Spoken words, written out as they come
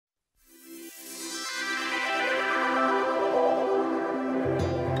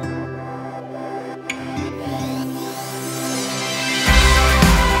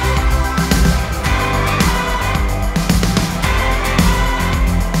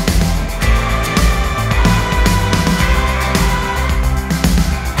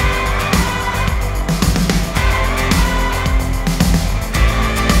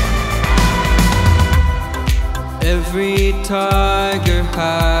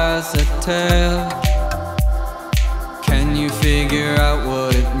tale. Can you figure out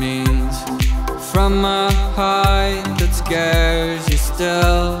what it means? From a height that scares you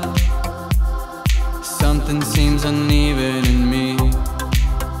still, something seems uneven in me.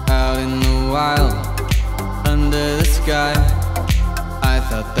 Out in the wild, under the sky, I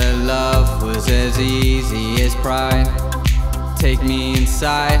thought that love was as easy as pride. Take me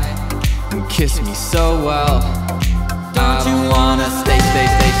inside and kiss me so well. Don't you wanna stay, stay,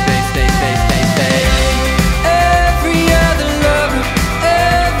 stay, stay, stay, stay, stay, stay? Every other lover,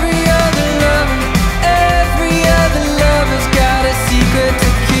 every other lover, every other lover's got a secret to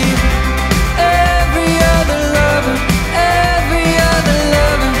keep. Every other lover, every other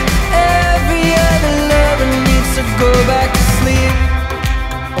lover, every other lover needs to go back to sleep.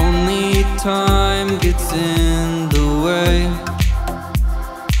 Only time gets in the way.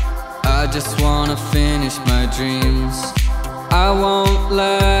 I just wanna finish my dreams. I won't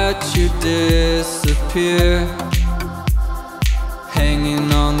let you disappear,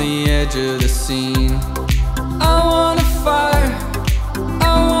 hanging on the edge of the scene.